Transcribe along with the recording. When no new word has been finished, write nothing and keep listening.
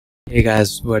Hey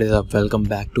guys, what is up? Welcome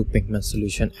back to Pinkman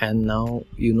Solution, and now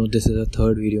this is the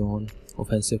third video on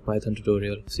offensive Python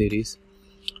tutorial series.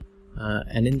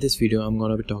 And in this video I'm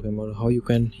gonna be talking about how you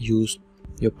can use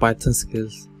your Python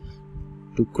skills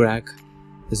to crack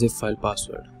a zip file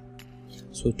password.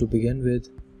 So to begin with,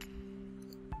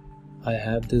 I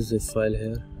have this zip file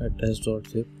here at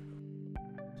test.zip,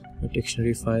 a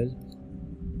dictionary file,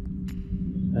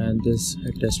 and this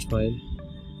a test file,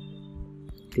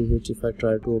 to which if I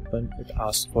try to open, it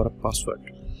asks for a password.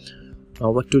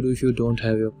 Now what to do if you don't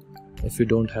have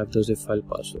the zip file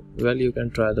password? Well, you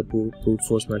can try the brute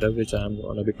force method, which I am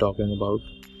going to be talking about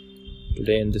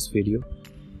today in this video.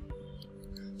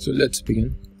 So let's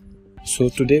begin. So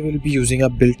today we'll be using a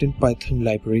built-in Python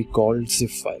library called zip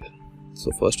file.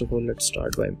 So first of all, let's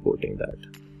start by importing that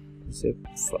zip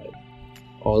file,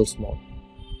 all small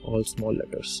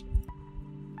letters.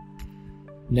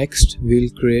 Next, we'll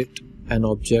create an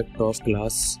object of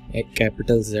class a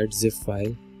capital Z zip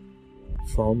file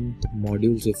from the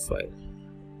module zip file.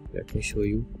 Let me show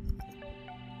you.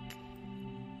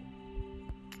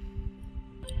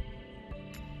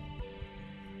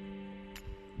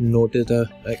 Notice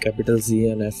a capital Z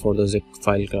and F for the zip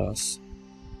file class.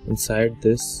 Inside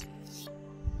this,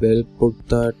 we'll put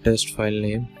the test file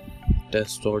name,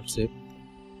 test.zip.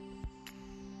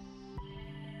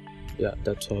 Yeah,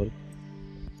 that's all.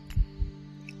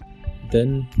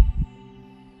 Then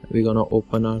we're gonna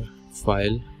open our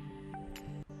file,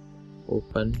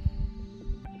 open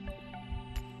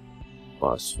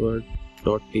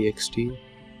password.txt,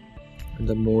 and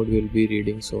the mode will be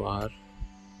reading, so R.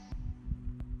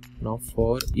 Now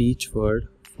for each word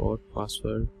for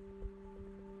password,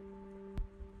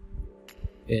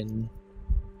 in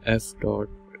f.read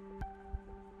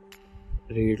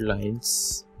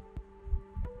lines,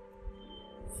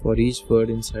 for each word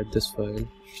inside this file,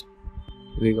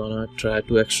 we're gonna try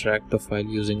to extract the file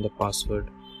using the password.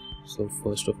 So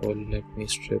first of all, let me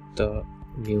strip the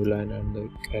new line and the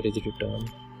carriage return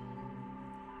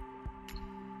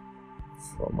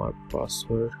from our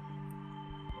password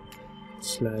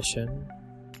 /n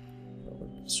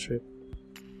strip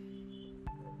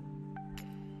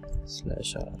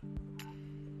 /r.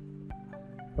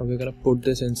 Now we're gonna put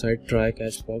this inside try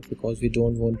catch block because we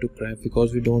don't want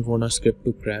our script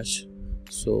to crash.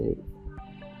 So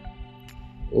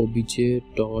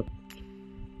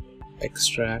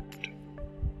obj.extract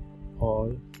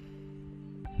all,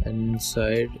 and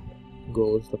inside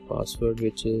goes the password,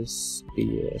 which is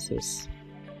PASS.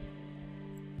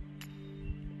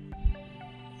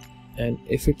 And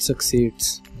if it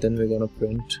succeeds, then we're gonna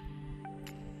print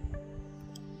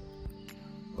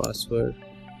password.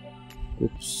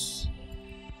 Oops,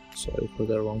 sorry for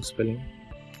the wrong spelling.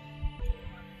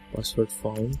 Password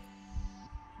found,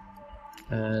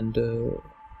 and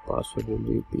password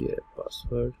will be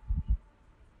password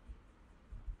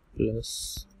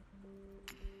plus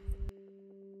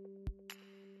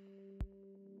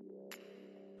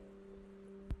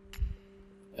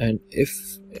and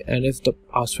if the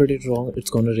password is wrong,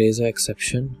 it's gonna raise an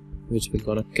exception, which we're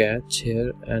gonna catch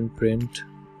here and print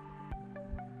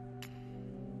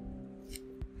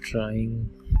trying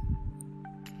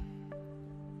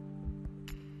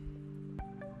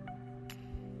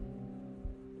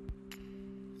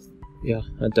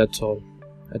and that's all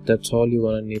you're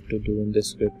gonna need to do in this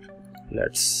script.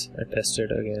 Let's test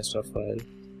it against our file.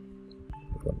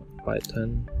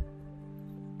 Python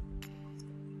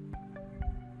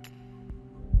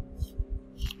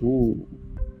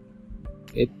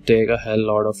it take a hell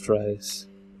lot of tries,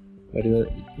 but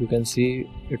you can see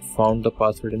it found the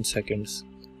password in seconds.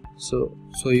 So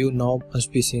you now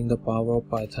must be seeing the power of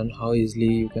Python, how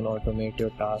easily you can automate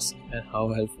your task and how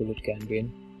helpful it can be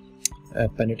in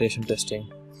penetration testing.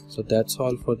 So that's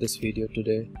all for this video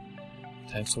today.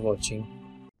 Thanks for watching.